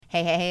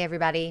Hey,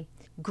 everybody.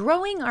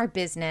 Growing our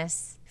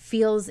business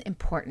feels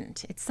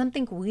important. It's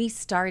something we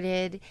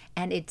started,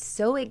 and it's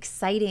so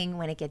exciting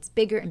when it gets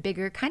bigger and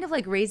bigger, kind of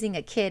like raising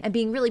a kid and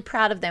being really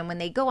proud of them when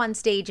they go on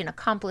stage and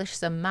accomplish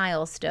some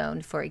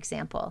milestone, for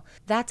example.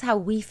 That's how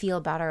we feel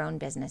about our own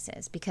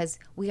businesses because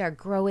we are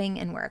growing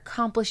and we're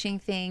accomplishing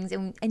things,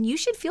 and you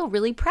should feel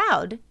really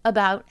proud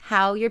about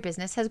how your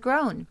business has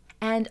grown.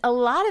 And a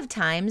lot of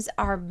times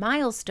our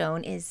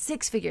milestone is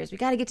 6 figures. We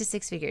got to get to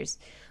 6 figures.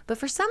 But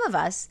for some of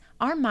us,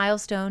 our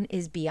milestone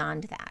is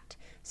beyond that.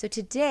 So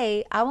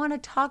today I want to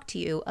talk to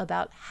you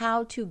about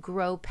how to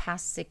grow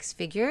past 6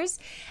 figures.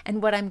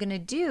 And what I'm going to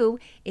do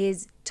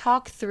is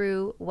talk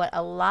through what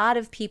a lot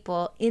of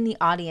people in the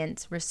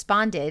audience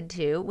responded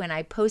to when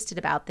I posted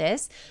about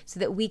this so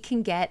that we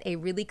can get a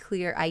really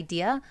clear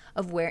idea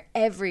of where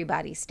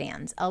everybody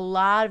stands. A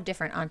lot of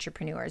different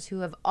entrepreneurs who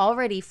have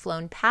already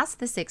flown past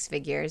the 6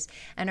 figures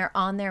and are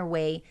on their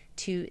way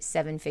to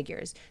 7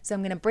 figures. So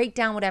I'm going to break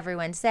down what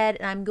everyone said,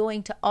 and I'm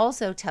going to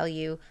also tell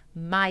you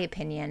my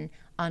opinion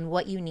on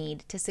what you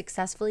need to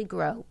successfully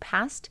grow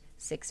past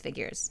 6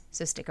 figures.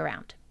 So stick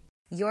around.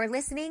 You're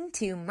listening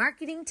to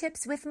Marketing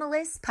Tips with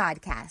Melissa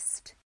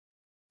podcast.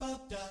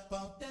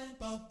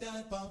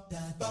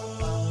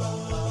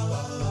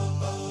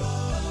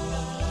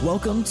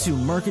 Welcome to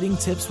Marketing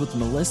Tips with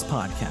Melissa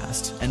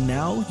podcast. And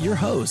now your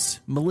host,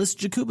 Melissa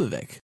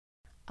Jakubovic.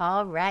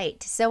 All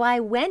right. So I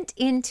went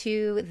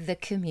into the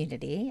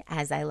community,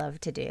 as I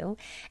love to do,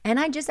 and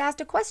I just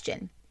asked a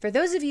question. For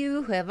those of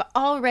you who have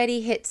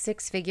already hit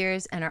 6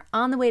 figures and are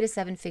on the way to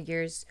 7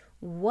 figures,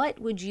 what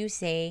would you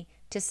say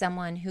to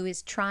someone who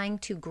is trying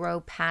to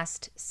grow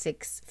past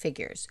 6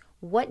 figures?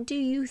 What do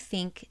you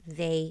think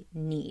they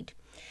need?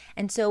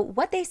 And so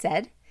what they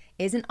said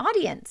is an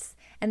audience.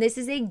 And this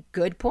is a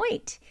good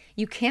point.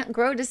 You can't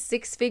grow to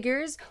 6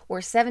 figures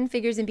or 7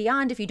 figures and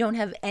beyond if you don't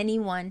have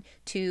anyone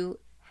to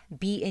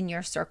be in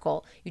your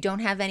circle. You don't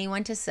have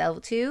anyone to sell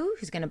to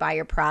who's going to buy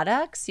your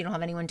products. You don't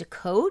have anyone to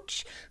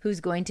coach who's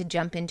going to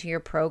jump into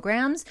your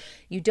programs.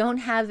 You don't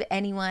have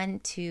anyone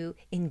to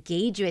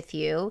engage with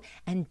you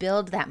and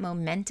build that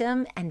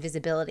momentum and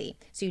visibility.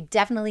 So you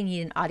definitely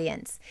need an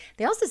audience.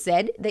 They also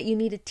said that you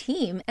need a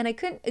team, and I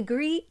couldn't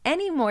agree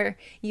anymore.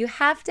 You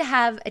have to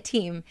have a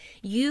team.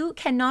 You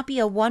cannot be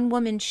a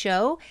one-woman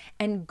show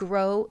and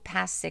grow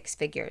past 6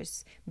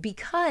 figures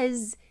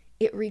because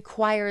it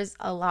requires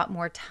a lot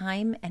more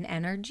time and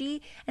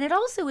energy, and it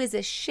also is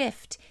a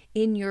shift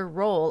in your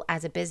role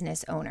as a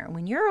business owner.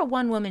 When you're a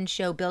one-woman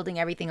show building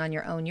everything on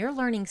your own, you're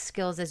learning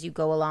skills as you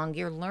go along.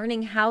 You're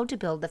learning how to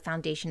build the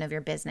foundation of your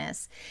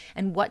business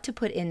and what to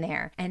put in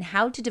there and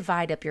how to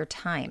divide up your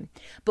time.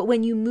 But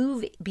when you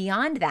move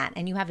beyond that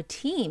and you have a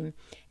team,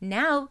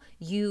 now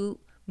you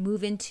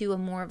move into a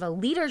more of a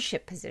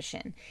leadership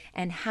position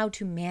and how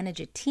to manage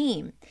a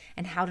team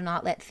and how to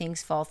not let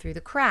things fall through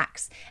the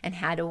cracks and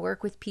how to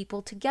work with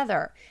people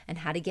together and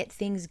how to get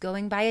things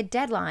going by a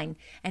deadline.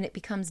 And it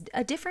becomes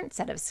a different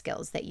set of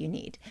skills that you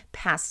need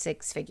past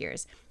 6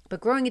 figures.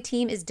 But growing a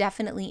team is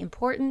definitely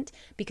important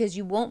because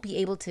you won't be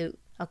able to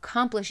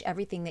accomplish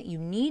everything that you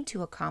need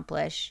to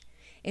accomplish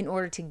in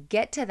order to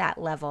get to that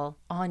level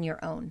on your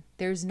own.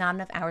 There's not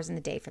enough hours in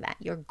the day for that.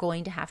 You're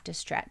going to have to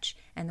stretch.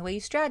 And the way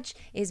you stretch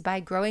is by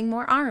growing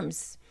more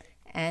arms.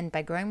 And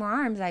by growing more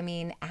arms, I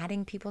mean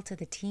adding people to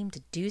the team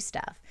to do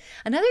stuff.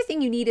 Another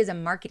thing you need is a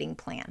marketing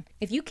plan.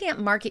 If you can't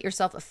market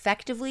yourself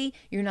effectively,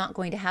 you're not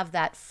going to have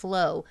that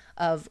flow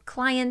of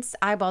clients,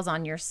 eyeballs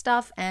on your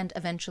stuff, and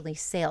eventually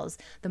sales.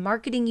 The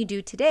marketing you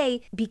do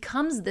today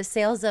becomes the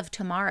sales of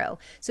tomorrow.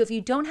 So if you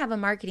don't have a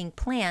marketing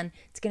plan,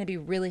 it's going to be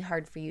really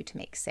hard for you to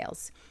make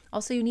sales.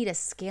 Also, you need a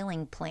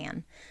scaling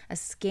plan. A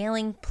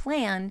scaling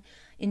plan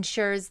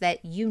ensures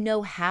that you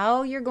know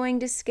how you're going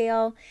to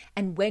scale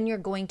and when you're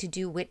going to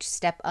do which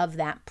step of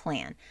that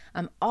plan.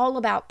 I'm all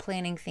about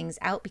planning things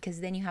out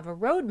because then you have a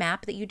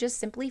roadmap that you just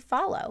simply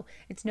follow.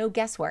 It's no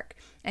guesswork.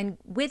 And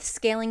with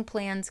scaling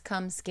plans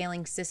come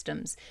scaling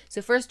systems.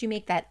 So first you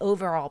make that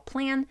overall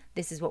plan.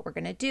 This is what we're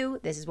going to do.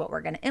 This is what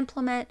we're going to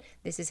implement.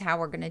 This is how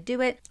we're going to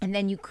do it. And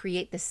then you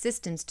create the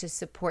systems to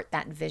support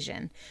that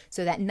vision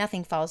so that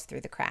nothing falls through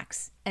the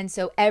cracks. And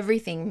so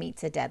everything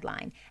meets a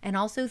deadline. And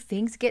also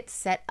things get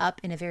set up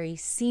in a very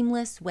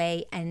seamless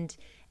way and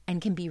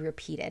can be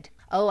repeated.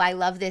 Oh, I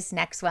love this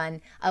next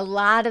one. A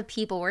lot of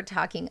people were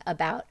talking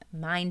about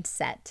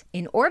mindset.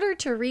 In order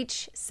to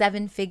reach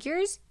 7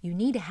 figures, you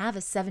need to have a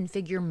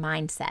 7-figure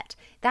mindset.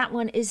 That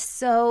one is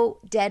so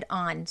dead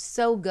on,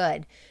 so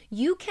good.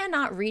 You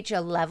cannot reach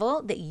a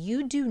level that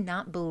you do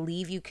not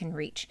believe you can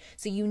reach.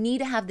 So you need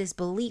to have this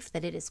belief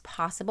that it is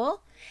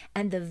possible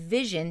and the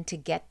vision to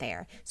get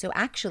there. So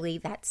actually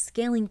that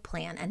scaling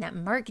plan and that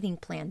marketing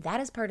plan, that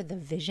is part of the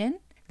vision.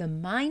 The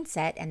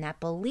mindset and that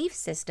belief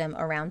system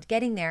around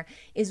getting there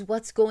is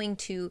what's going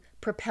to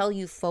propel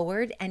you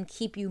forward and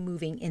keep you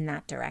moving in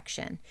that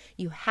direction.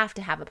 You have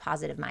to have a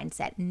positive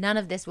mindset. None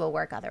of this will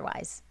work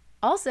otherwise.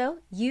 Also,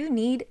 you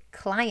need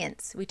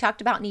clients. We talked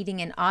about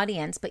needing an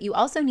audience, but you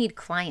also need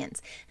clients.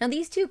 Now,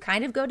 these two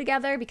kind of go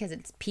together because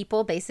it's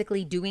people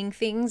basically doing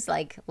things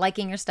like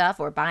liking your stuff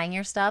or buying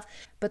your stuff.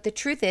 But the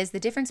truth is, the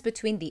difference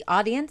between the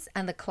audience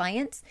and the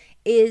clients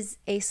is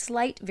a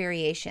slight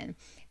variation.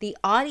 The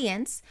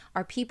audience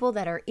are people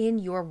that are in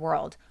your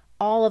world.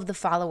 All of the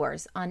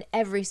followers on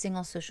every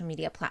single social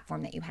media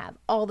platform that you have,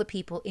 all the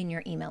people in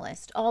your email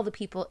list, all the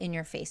people in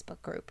your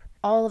Facebook group,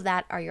 all of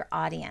that are your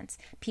audience.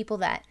 People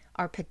that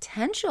are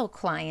potential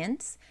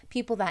clients,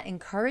 people that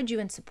encourage you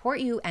and support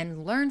you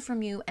and learn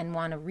from you and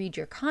want to read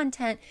your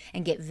content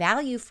and get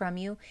value from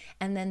you.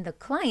 And then the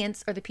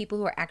clients are the people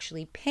who are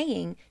actually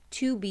paying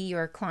to be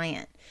your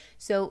client.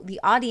 So the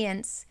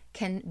audience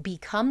can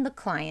become the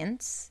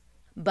clients,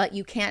 but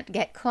you can't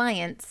get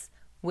clients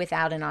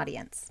without an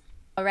audience.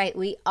 All right,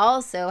 we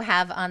also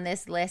have on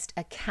this list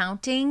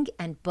accounting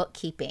and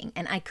bookkeeping,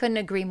 and I couldn't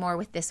agree more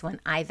with this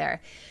one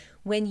either.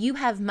 When you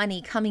have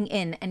money coming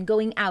in and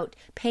going out,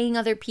 paying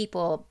other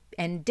people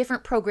and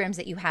different programs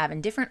that you have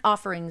and different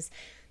offerings,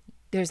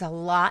 there's a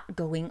lot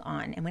going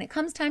on. And when it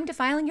comes time to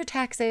filing your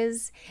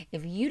taxes,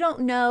 if you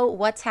don't know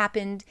what's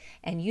happened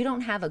and you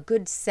don't have a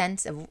good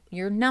sense of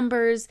your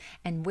numbers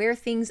and where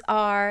things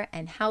are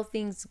and how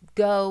things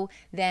go,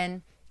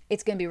 then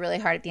it's going to be really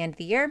hard at the end of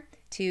the year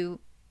to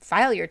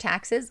file your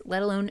taxes,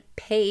 let alone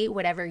pay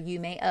whatever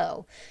you may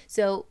owe.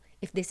 So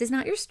if this is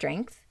not your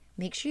strength,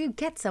 make sure you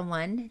get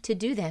someone to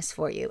do this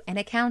for you, an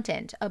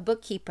accountant, a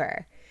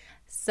bookkeeper,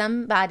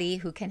 somebody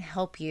who can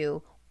help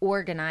you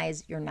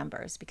organize your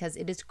numbers, because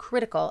it is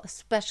critical,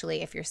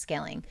 especially if you're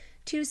scaling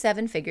to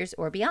 7 figures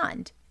or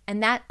beyond.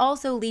 And that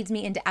also leads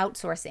me into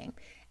outsourcing.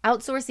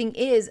 Outsourcing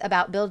is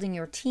about building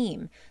your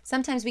team.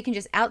 Sometimes we can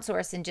just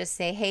outsource and just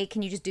say, hey,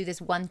 can you just do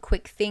this one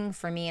quick thing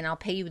for me and I'll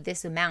pay you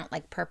this amount,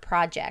 like per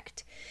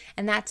project.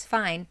 And that's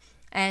fine.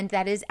 And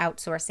that is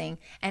outsourcing.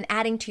 And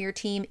adding to your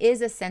team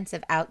is a sense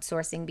of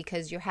outsourcing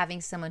because you're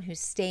having someone who's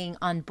staying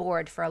on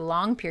board for a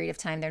long period of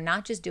time. They're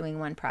not just doing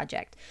one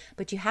project.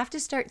 But you have to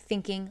start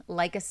thinking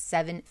like a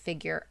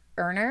 7-figure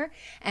earner.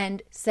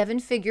 And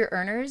 7-figure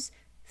earners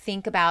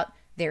think about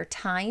their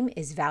time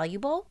is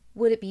valuable.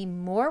 Would it be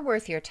more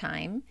worth your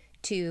time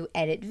to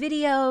edit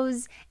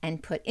videos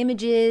and put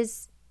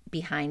images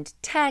behind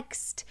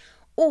text?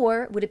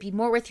 Or would it be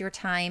more worth your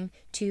time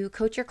to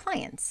coach your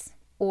clients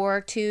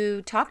or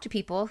to talk to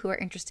people who are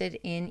interested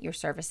in your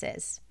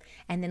services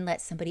and then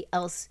let somebody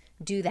else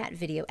do that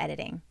video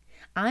editing?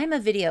 I'm a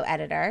video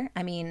editor.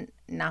 I mean,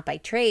 not by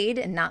trade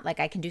and not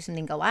like I can do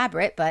something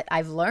elaborate, but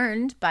I've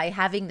learned by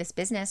having this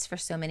business for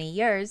so many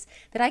years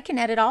that I can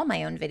edit all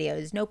my own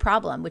videos, no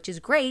problem, which is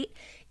great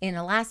in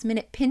a last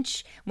minute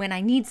pinch when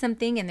I need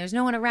something and there's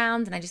no one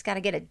around and I just got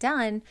to get it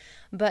done.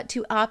 But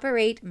to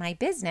operate my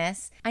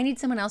business, I need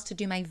someone else to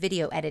do my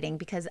video editing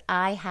because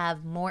I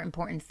have more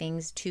important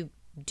things to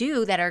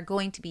do that are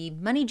going to be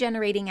money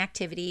generating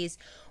activities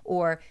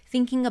or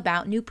thinking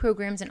about new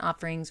programs and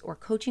offerings or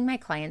coaching my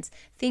clients,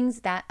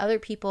 things that other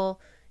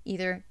people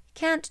either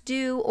can't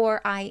do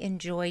or I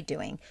enjoy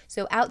doing.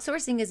 So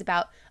outsourcing is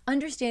about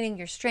understanding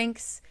your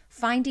strengths,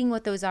 finding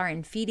what those are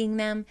and feeding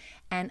them,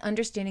 and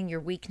understanding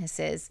your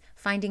weaknesses,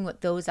 finding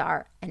what those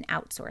are and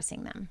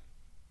outsourcing them.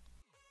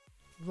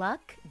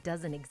 Luck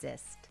doesn't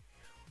exist.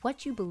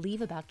 What you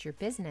believe about your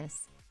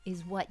business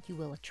is what you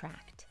will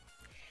attract.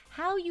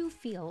 How you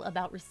feel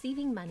about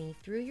receiving money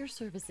through your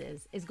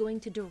services is going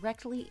to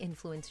directly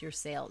influence your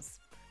sales.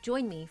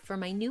 Join me for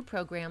my new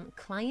program,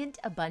 Client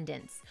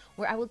Abundance,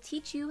 where I will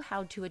teach you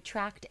how to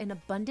attract an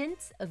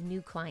abundance of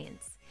new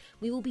clients.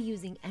 We will be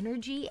using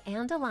energy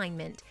and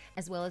alignment,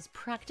 as well as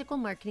practical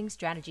marketing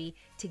strategy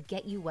to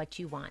get you what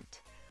you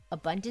want.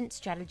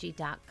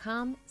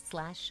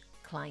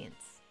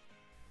 abundancestrategy.com/clients.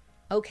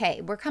 Okay,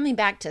 we're coming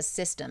back to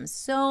systems.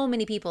 So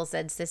many people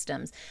said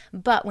systems,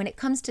 but when it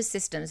comes to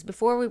systems,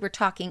 before we were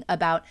talking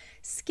about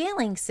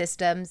scaling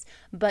systems,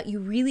 but you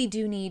really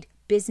do need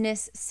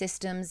business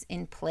systems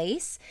in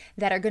place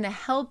that are going to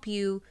help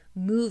you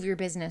move your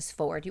business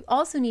forward. You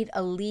also need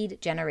a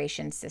lead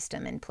generation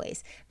system in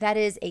place. That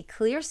is a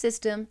clear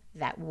system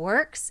that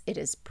works, it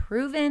is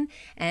proven,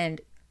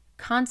 and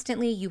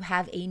constantly you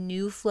have a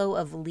new flow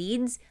of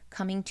leads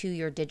coming to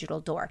your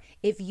digital door.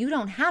 If you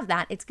don't have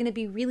that, it's going to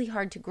be really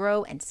hard to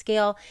grow and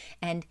scale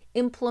and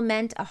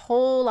implement a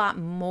whole lot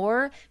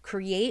more,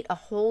 create a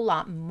whole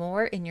lot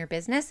more in your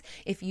business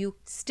if you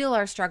still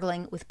are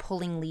struggling with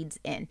pulling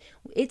leads in.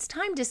 It's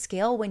time to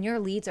scale when your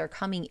leads are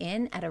coming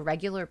in at a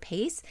regular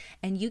pace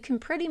and you can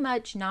pretty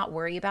much not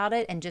worry about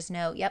it and just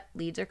know, yep,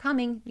 leads are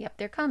coming. Yep,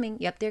 they're coming.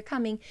 Yep, they're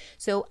coming.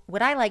 So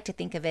what I like to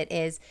think of it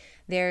is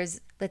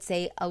there's, let's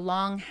say, a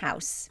long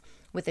house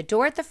with a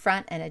door at the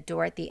front and a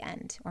door at the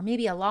end, or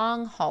maybe a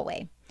long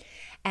hallway.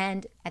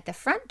 And at the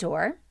front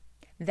door,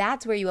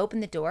 That's where you open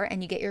the door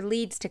and you get your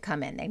leads to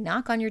come in. They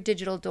knock on your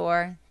digital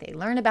door, they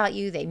learn about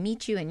you, they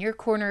meet you in your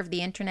corner of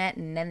the internet,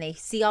 and then they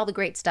see all the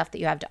great stuff that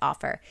you have to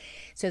offer.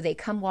 So they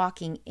come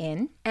walking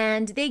in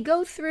and they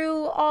go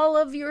through all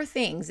of your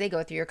things. They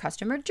go through your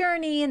customer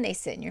journey and they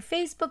sit in your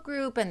Facebook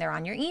group and they're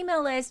on your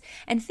email list.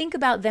 And think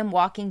about them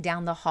walking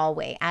down the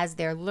hallway as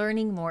they're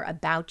learning more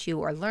about you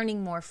or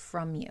learning more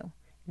from you.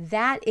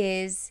 That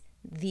is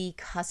the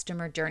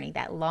customer journey,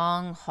 that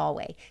long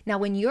hallway. Now,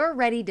 when you're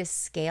ready to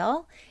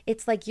scale,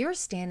 it's like you're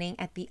standing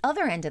at the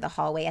other end of the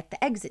hallway at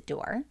the exit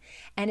door.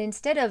 And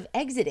instead of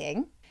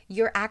exiting,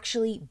 you're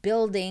actually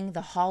building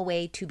the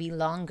hallway to be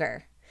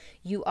longer.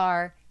 You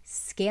are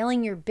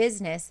scaling your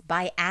business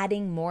by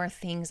adding more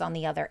things on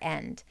the other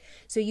end.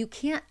 So you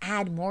can't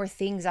add more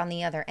things on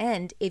the other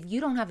end if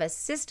you don't have a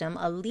system,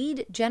 a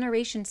lead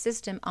generation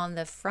system on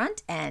the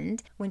front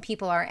end when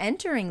people are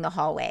entering the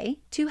hallway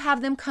to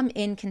have them come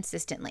in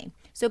consistently.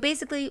 So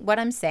basically what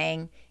I'm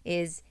saying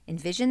is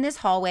envision this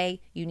hallway.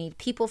 You need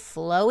people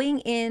flowing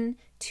in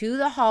to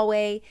the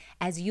hallway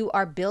as you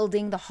are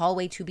building the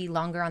hallway to be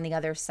longer on the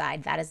other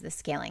side. That is the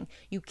scaling.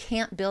 You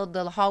can't build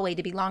the hallway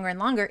to be longer and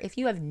longer if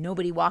you have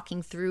nobody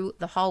walking through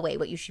the hallway.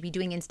 What you should be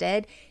doing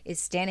instead is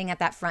standing at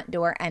that front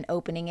door and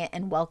opening it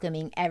and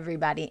welcoming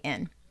everybody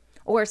in.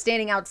 Or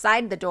standing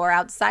outside the door,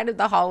 outside of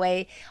the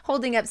hallway,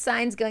 holding up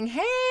signs going, hey,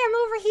 I'm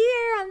over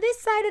here on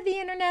this side of the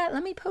internet.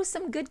 Let me post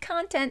some good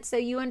content so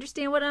you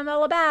understand what I'm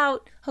all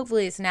about.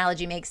 Hopefully this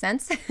analogy makes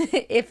sense.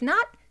 If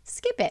not,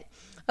 skip it.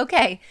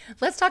 Okay,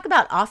 let's talk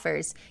about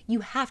offers.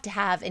 You have to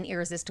have an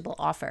irresistible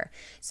offer.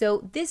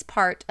 So this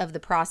part of the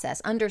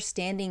process,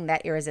 understanding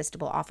that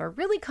irresistible offer,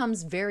 really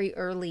comes very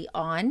early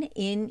on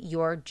in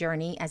your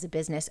journey as a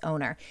business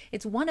owner.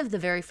 It's one of the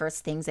very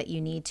first things that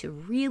you need to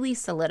really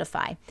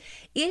solidify.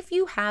 If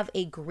you have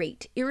a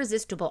great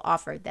irresistible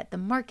offer that the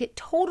market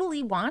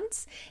totally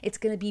wants, it's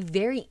going to be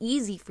very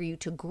easy for you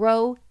to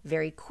grow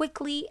very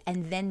quickly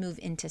and then move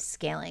into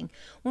scaling.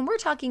 When we're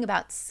talking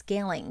about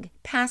scaling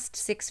past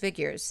 6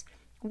 figures,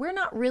 we're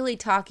not really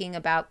talking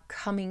about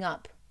coming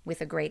up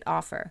with a great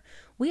offer.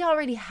 We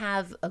already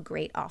have a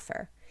great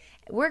offer.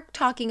 We're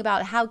talking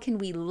about how can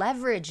we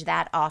leverage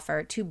that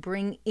offer to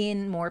bring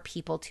in more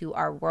people to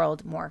our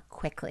world more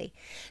quickly.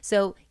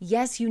 So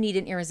yes, you need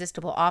an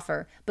irresistible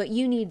offer, but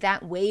you need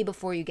that way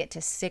before you get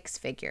to 6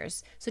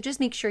 figures. So just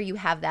make sure you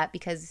have that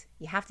because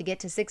you have to get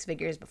to 6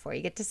 figures before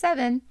you get to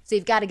 7. So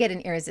you've got to get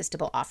an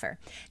irresistible offer.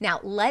 Now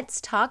let's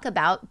talk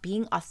about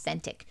being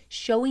authentic,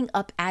 showing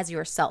up as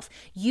yourself.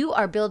 You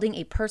are building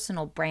a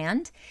personal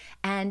brand,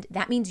 and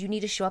that means you need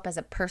to show up as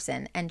a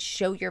person and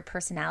show your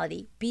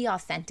personality. Be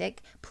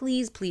authentic.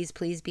 Please, please,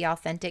 please be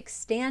authentic.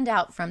 Stand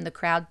out from the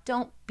crowd.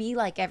 Don't be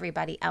like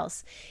everybody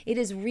else. It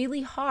is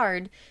really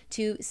hard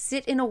to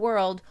sit in a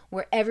world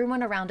where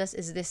everyone around us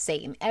is the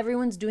same.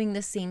 Everyone's doing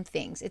the same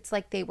things. It's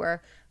like they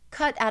were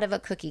cut out of a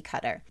cookie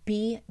cutter.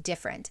 Be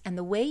different. And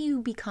the way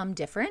you become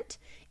different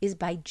is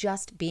by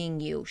just being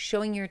you,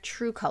 showing your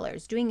true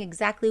colors, doing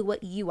exactly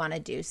what you want to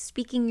do,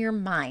 speaking your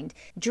mind,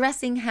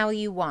 dressing how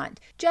you want.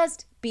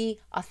 Just be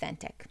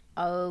authentic.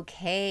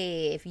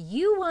 Okay, if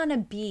you want to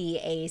be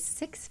a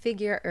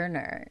 6-figure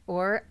earner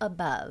or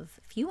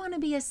above, if you want to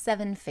be a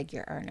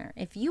 7-figure earner,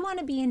 if you want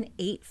to be an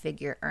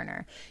 8-figure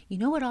earner, you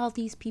know what all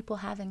these people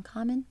have in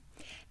common?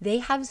 They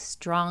have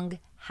strong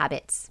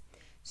habits.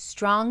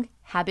 Strong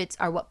habits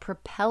are what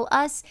propel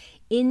us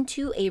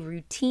into a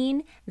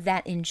routine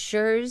that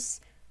ensures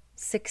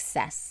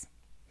success.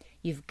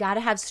 You've got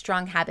to have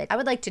strong habits. I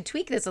would like to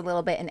tweak this a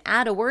little bit and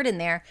add a word in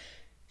there: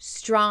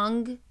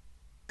 strong,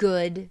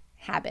 good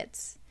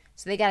habits.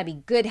 So they got to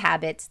be good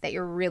habits that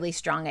you're really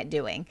strong at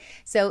doing.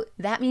 So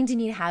that means you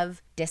need to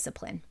have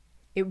discipline.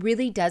 It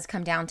really does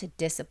come down to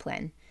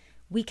discipline.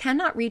 We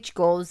cannot reach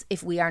goals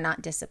if we are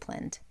not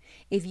disciplined.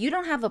 If you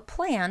don't have a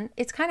plan,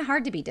 it's kind of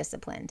hard to be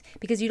disciplined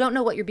because you don't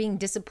know what you're being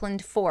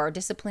disciplined for,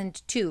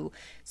 disciplined to.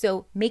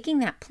 So making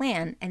that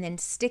plan and then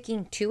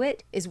sticking to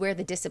it is where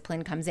the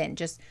discipline comes in.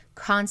 Just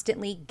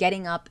constantly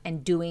getting up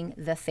and doing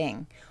the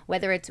thing,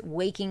 whether it's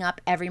waking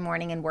up every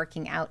morning and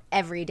working out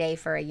every day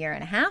for a year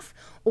and a half,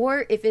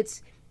 or if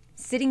it's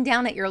sitting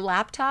down at your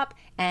laptop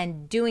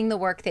and doing the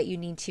work that you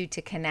need to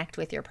connect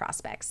with your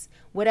prospects.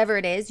 Whatever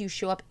it is, you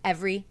show up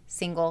every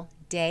single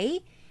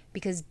day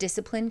because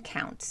discipline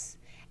counts.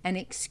 And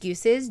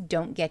excuses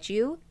don't get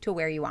you to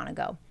where you want to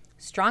go.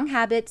 Strong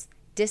habits,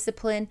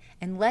 discipline,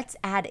 and let's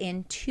add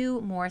in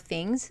 2 more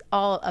things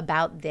all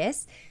about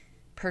this.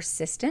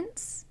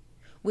 Persistence,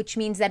 which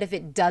means that if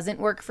it doesn't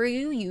work for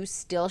you, you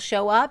still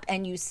show up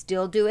and you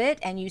still do it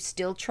and you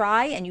still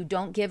try and you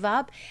don't give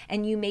up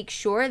and you make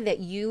sure that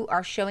you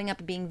are showing up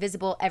and being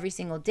visible every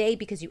single day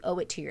because you owe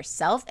it to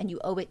yourself and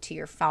you owe it to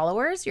your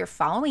followers. Your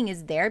following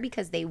is there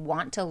because they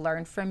want to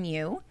learn from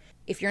you.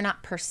 If you're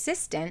not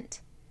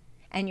persistent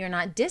and you're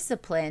not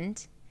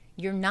disciplined,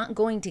 you're not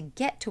going to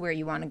get to where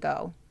you want to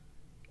go.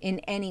 in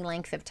any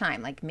length of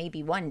time, like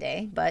maybe one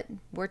day, but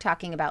we're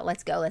talking about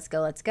let's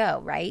go,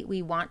 right?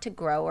 We want to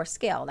grow or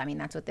scale. I mean,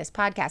 that's what this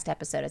podcast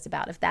episode is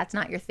about. If that's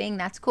not your thing,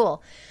 that's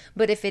cool.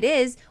 But if it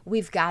is,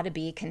 we've got to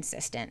be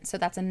consistent. So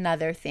that's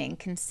another thing,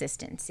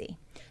 consistency.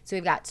 So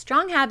we've got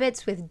strong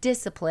habits with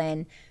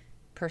discipline,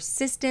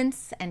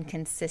 persistence, and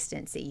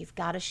consistency. You've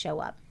got to show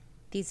up.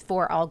 These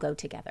 4 all go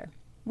together.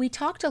 We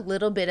talked a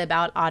little bit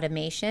about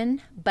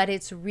automation, but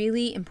it's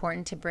really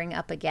important to bring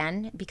up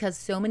again because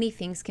so many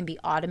things can be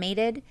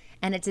automated,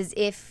 and it's as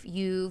if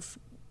you've,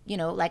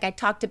 like I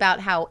talked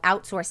about how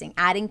outsourcing,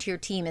 adding to your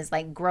team is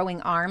like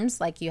growing arms,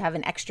 like you have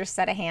an extra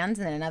set of hands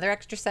and then another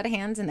extra set of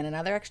hands and then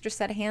another extra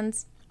set of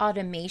hands.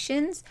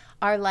 Automations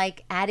are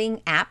like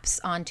adding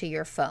apps onto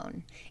your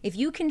phone. If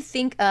you can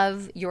think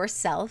of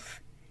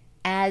yourself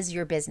as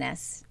your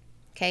business,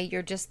 okay,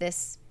 you're just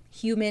this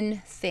human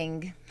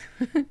thing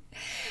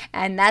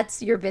and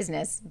that's your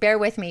business. Bear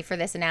with me for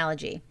this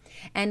analogy.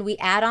 And we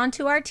add on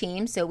to our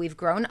team. So we've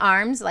grown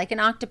arms like an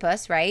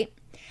octopus, right?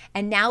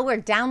 And now we're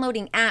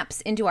downloading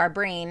apps into our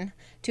brain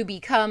to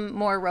become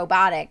more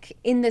robotic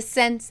in the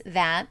sense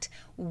that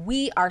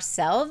we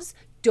ourselves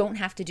don't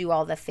have to do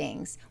all the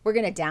things. We're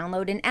going to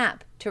download an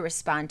app to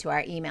respond to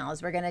our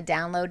emails. We're going to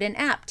download an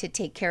app to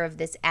take care of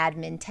this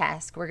admin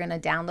task. We're going to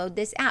download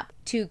this app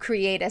to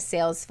create a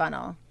sales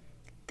funnel.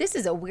 This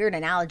is a weird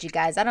analogy,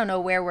 guys. I don't know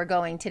where we're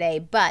going today,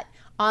 but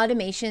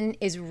automation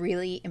is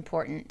really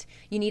important.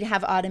 You need to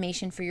have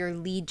automation for your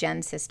lead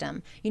gen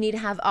system. You need to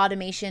have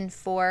automation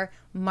for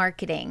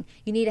marketing.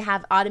 You need to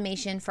have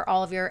automation for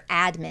all of your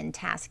admin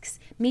tasks.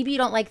 Maybe you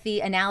don't like the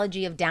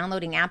analogy of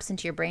downloading apps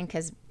into your brain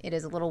because it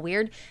is a little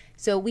weird.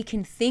 So we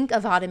can think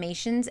of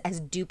automations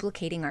as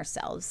duplicating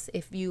ourselves,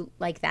 if you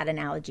like that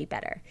analogy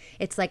better.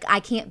 It's like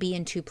I can't be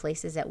in 2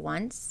 places at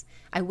once.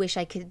 I wish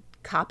I could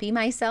copy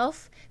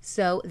myself.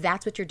 So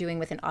that's what you're doing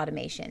with an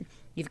automation.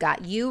 You've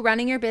got you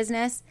running your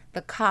business,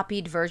 the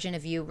copied version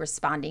of you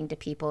responding to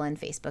people in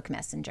Facebook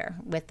Messenger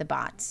with the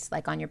bots,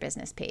 like on your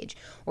business page.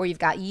 Or you've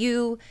got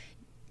you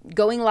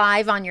going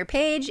live on your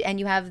page and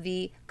you have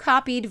the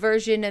copied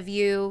version of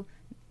you,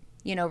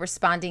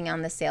 responding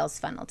on the sales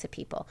funnel to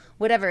people.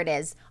 Whatever it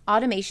is,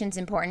 automation's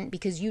important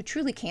because you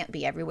truly can't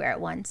be everywhere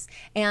at once.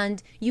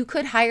 And you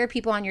could hire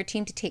people on your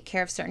team to take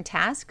care of certain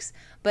tasks,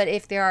 but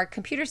if there are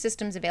computer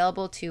systems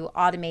available to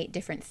automate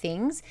different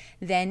things,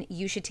 then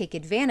you should take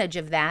advantage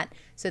of that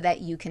so that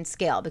you can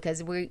scale,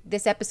 because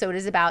this episode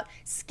is about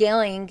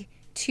scaling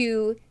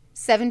to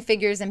 7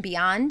 figures and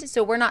beyond.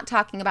 So we're not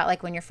talking about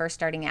like when you're first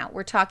starting out.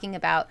 We're talking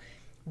about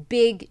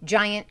big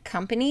giant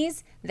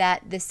companies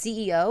that the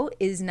CEO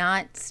is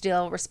not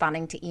still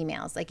responding to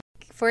emails. Like,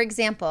 for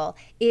example,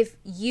 if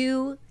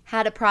you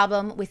had a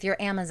problem with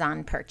your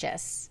Amazon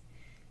purchase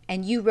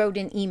and you wrote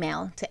an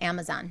email to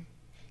Amazon,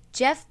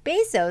 Jeff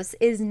Bezos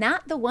is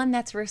not the one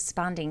that's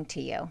responding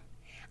to you.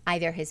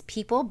 Either his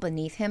people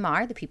beneath him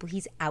are, the people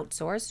he's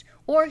outsourced,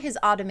 or his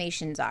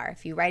automations are.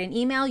 If you write an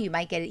email, you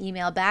might get an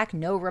email back,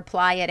 no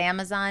reply at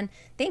Amazon.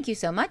 Thank you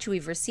so much.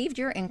 We've received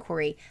your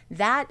inquiry.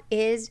 That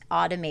is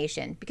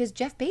automation, because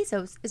Jeff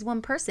Bezos is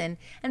one person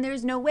and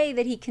there's no way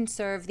that he can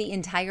serve the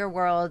entire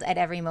world at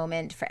every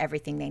moment for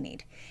everything they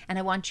need. And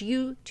I want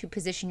you to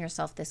position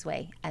yourself this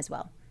way as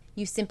well.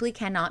 You simply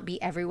cannot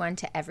be everyone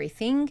to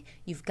everything.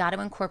 You've got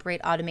to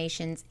incorporate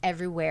automations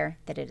everywhere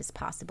that it is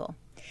possible.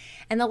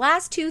 And the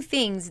last 2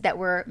 things that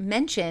were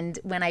mentioned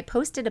when I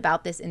posted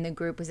about this in the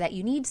group was that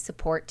you need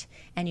support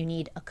and you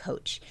need a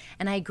coach.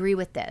 And I agree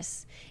with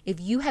this. If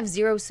you have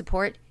 0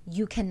 support,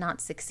 you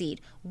cannot succeed.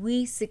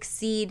 We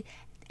succeed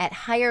at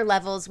higher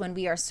levels when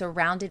we are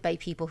surrounded by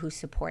people who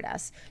support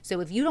us. So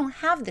if you don't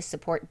have the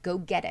support, go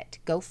get it.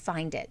 Go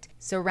find it.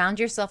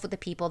 Surround yourself with the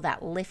people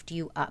that lift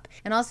you up.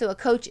 And also, a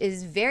coach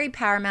is very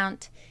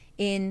paramount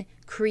in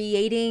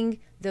creating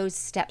those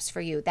steps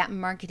for you, that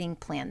marketing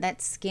plan,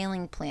 that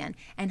scaling plan,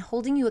 and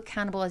holding you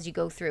accountable as you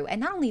go through.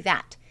 And not only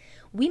that,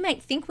 we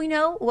might think we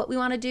know what we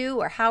want to do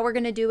or how we're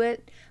going to do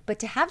it, but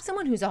to have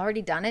someone who's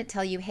already done it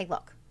tell you, hey,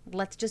 look,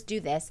 let's just do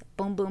this,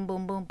 boom, boom,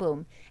 boom, boom,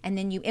 boom, and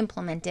then you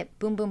implement it,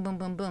 boom, boom, boom,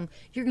 boom, boom,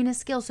 you're going to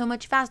scale so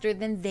much faster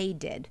than they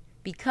did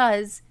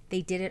because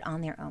they did it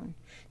on their own.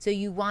 So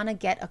you want to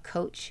get a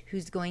coach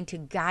who's going to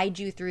guide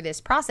you through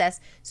this process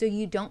so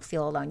you don't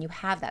feel alone. You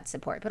have that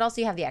support, but also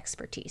you have the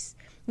expertise.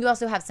 You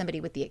also have somebody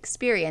with the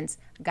experience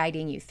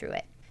guiding you through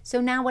it. So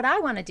now what I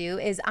want to do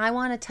is I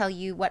want to tell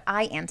you what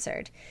I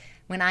answered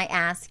when I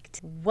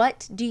asked,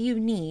 what do you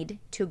need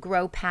to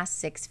grow past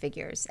 6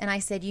 figures? And I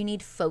said, you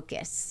need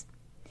focus.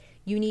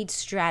 You need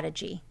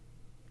strategy,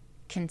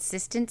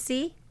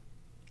 consistency,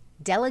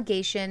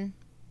 delegation,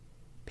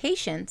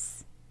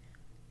 patience,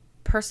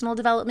 personal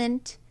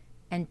development,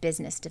 and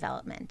business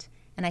development.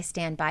 And I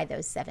stand by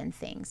those 7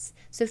 things.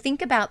 So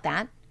think about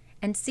that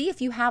and see if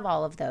you have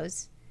all of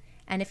those.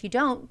 And if you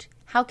don't,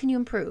 how can you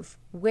improve?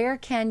 Where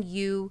can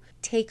you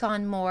take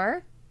on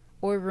more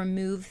or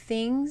remove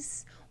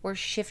things or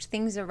shift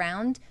things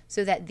around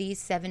so that these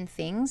 7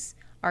 things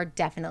are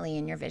definitely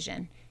in your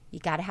vision? You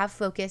got to have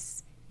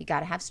focus. You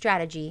got to have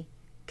strategy,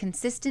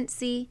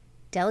 consistency,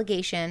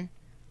 delegation,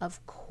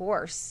 Of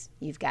course,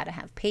 you've got to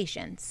have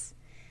patience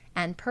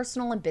and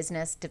personal and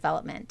business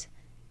development.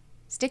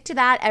 Stick to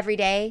that every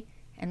day,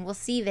 and we'll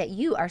see that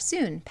you are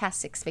soon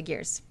past 6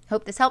 figures.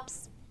 Hope this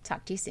helps.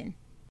 Talk to you soon.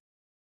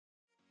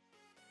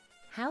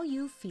 How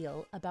you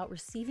feel about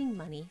receiving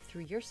money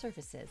through your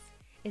services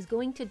is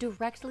going to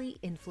directly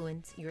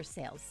influence your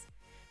sales.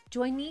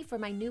 Join me for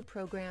my new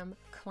program,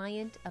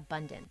 Client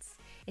Abundance.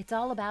 It's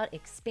all about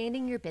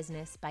expanding your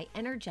business by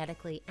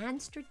energetically and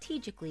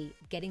strategically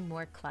getting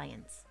more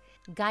clients.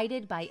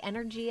 Guided by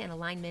energy and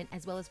alignment,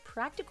 as well as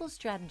practical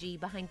strategy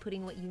behind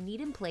putting what you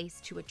need in place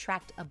to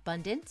attract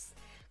abundance,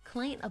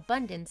 Client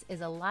Abundance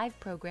is a live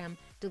program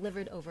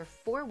delivered over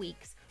 4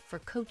 weeks for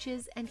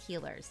coaches and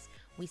healers.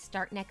 We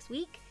start next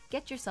week.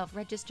 Get yourself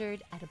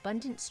registered at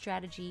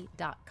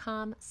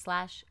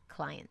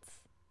abundancestrategy.com/clients.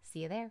 See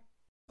you there.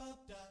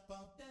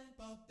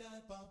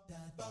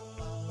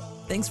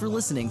 Thanks for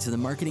listening to the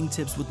Marketing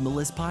Tips with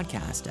Meliss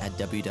podcast at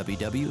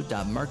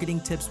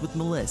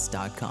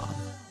www.marketingtipswithmeliss.com.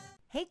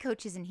 Hey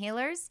coaches and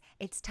healers,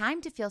 it's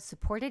time to feel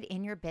supported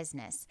in your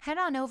business. Head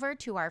on over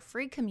to our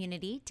free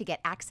community to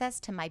get access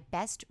to my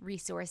best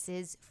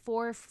resources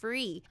for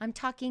free. I'm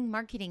talking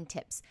marketing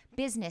tips,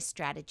 business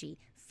strategy,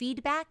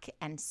 feedback,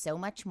 and so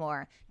much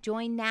more.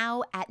 Join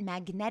now at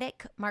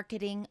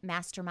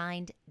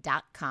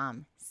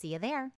magneticmarketingmastermind.com. See you there.